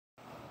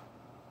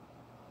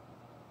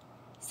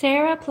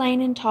Sarah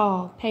Plain and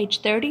Tall, page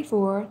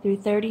 34 through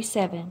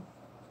 37.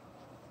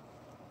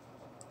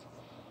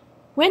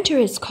 "Winter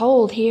is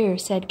cold here,"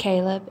 said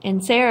Caleb,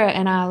 and Sarah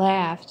and I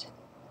laughed.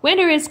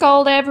 "Winter is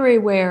cold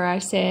everywhere," I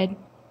said.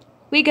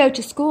 "We go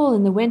to school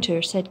in the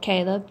winter," said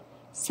Caleb.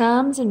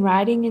 "Sums and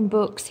writing and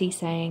books," he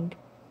sang.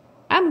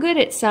 "I'm good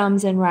at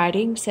sums and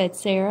writing," said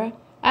Sarah.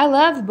 "I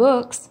love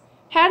books.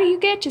 How do you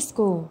get to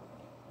school?"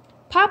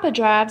 "Papa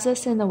drives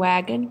us in the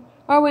wagon,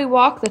 or we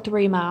walk the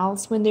 3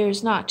 miles when there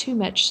is not too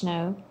much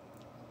snow."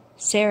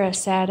 Sarah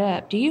sat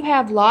up. "Do you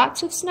have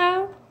lots of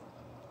snow?"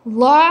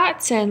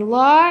 "Lots and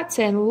lots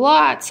and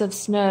lots of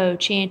snow,"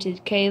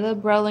 chanted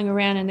Caleb, rolling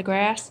around in the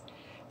grass.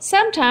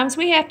 "Sometimes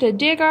we have to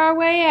dig our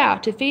way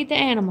out to feed the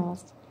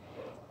animals."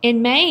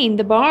 "In Maine,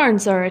 the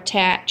barns are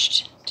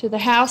attached to the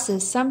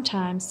houses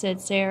sometimes,"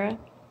 said Sarah.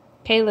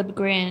 Caleb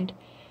grinned.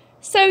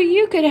 "So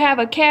you could have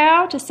a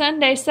cow to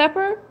Sunday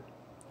supper?"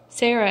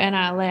 Sarah and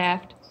I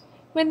laughed.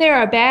 "When there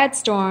are bad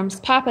storms,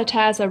 Papa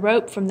ties a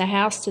rope from the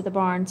house to the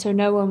barn so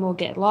no one will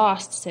get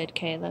lost," said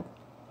Caleb.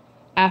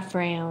 I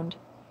frowned.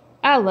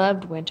 I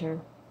loved winter.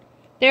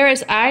 "There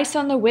is ice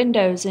on the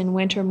windows in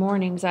winter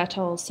mornings," I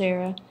told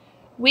Sarah.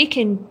 We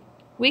can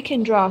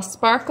draw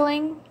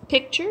sparkling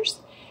pictures,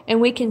 and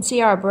we can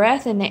see our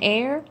breath in the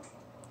air.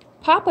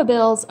 Papa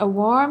builds a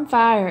warm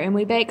fire, and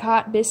we bake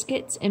hot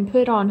biscuits and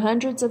put on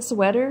hundreds of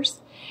sweaters.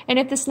 And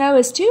if the snow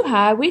is too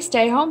high, we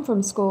stay home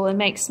from school and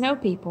make snow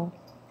people."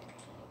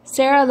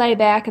 Sarah lay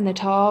back in the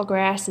tall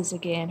grasses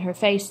again, her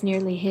face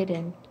nearly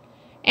hidden.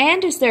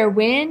 "And is there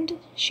wind?"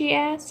 she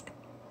asked.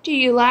 "Do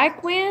you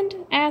like wind?"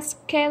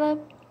 asked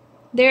Caleb.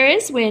 "There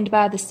is wind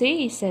by the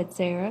sea," said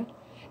Sarah.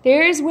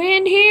 "There is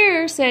wind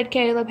here," said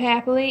Caleb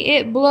happily.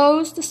 "It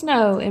blows the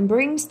snow and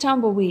brings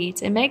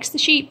tumbleweeds and makes the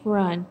sheep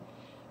run.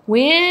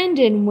 Wind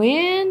and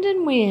wind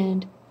and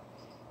wind."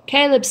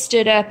 Caleb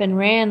stood up and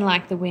ran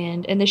like the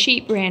wind, and the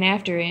sheep ran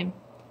after him.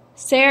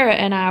 Sarah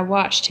and I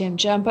watched him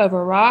jump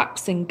over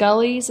rocks and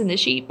gullies and the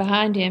sheep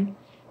behind him,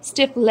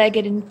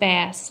 stiff-legged and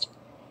fast.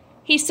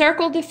 He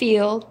circled the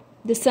field,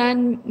 the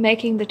sun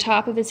making the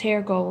top of his hair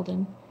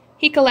golden.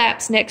 He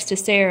collapsed next to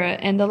Sarah,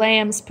 and the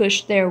lambs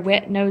pushed their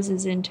wet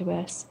noses into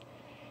us.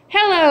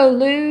 "Hello,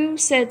 Lou,"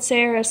 said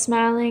Sarah,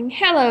 smiling.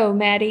 "Hello,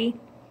 Mattie."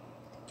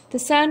 The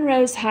sun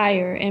rose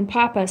higher, and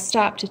Papa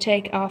stopped to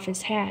take off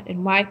his hat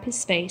and wipe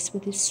his face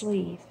with his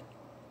sleeve.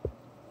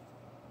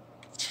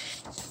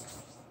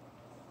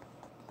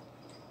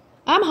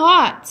 "I'm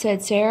hot,"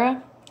 said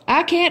Sarah.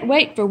 "I can't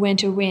wait for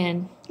winter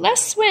wind.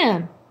 Let's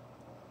swim."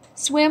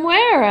 "Swim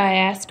where?" I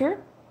asked her.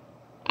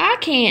 "I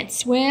can't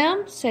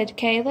swim," said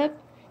Caleb.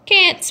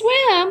 "Can't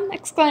swim!"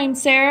 exclaimed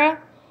Sarah.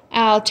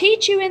 "I'll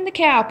teach you in the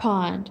cow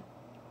pond."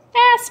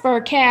 "As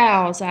for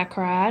cows," I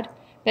cried.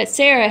 But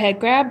Sarah had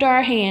grabbed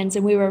our hands,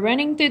 and we were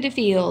running through the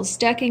fields,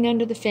 ducking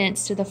under the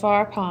fence to the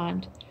far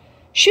pond.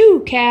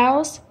 "Shoo,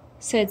 cows,"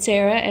 said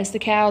Sarah as the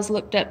cows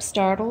looked up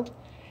startled.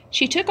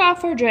 She took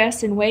off her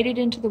dress and waded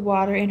into the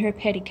water in her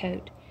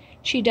petticoat.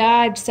 She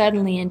dived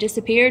suddenly and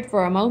disappeared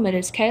for a moment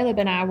as Caleb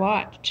and I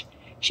watched.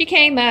 She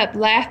came up,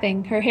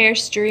 laughing, her hair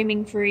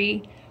streaming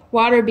free.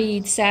 Water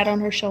beads sat on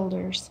her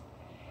shoulders.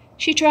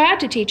 She tried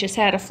to teach us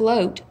how to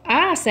float.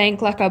 I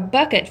sank like a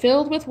bucket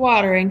filled with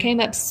water and came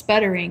up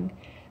sputtering.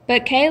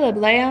 But Caleb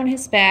lay on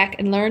his back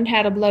and learned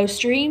how to blow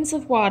streams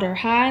of water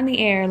high in the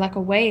air like a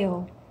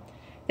whale.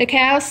 The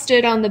cows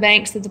stood on the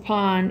banks of the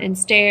pond and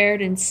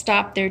stared and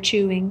stopped their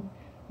chewing.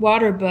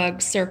 Water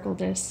bugs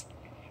circled us.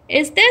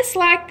 "Is this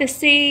like the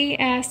sea?"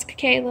 asked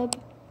Caleb.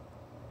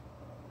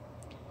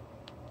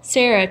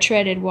 Sarah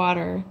treaded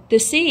water. "The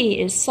sea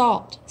is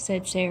salt,"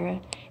 said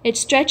Sarah. "It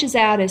stretches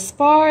out as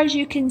far as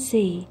you can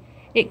see.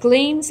 It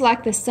gleams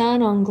like the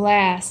sun on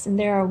glass, and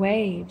there are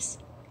waves."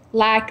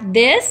 "Like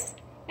this?"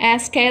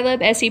 asked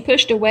Caleb as he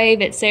pushed a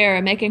wave at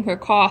Sarah, making her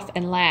cough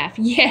and laugh.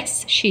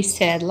 "Yes," she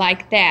said,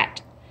 "like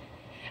that."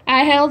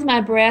 I held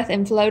my breath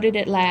and floated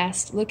at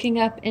last, looking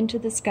up into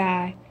the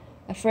sky,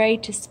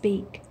 afraid to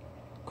speak.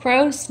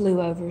 Crows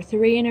flew over,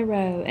 3 in a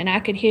row, and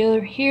I could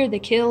hear the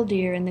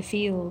killdeer in the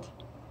field.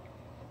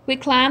 We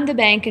climbed the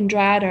bank and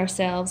dried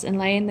ourselves and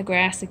lay in the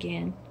grass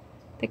again.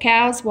 The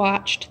cows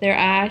watched, their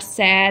eyes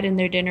sad in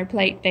their dinner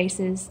plate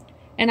faces,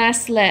 and I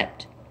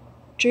slept,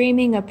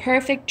 dreaming a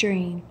perfect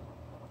dream.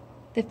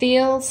 The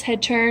fields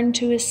had turned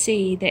to a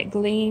sea that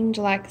gleamed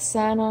like the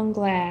sun on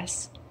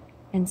glass,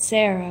 and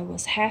Sarah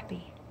was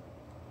happy.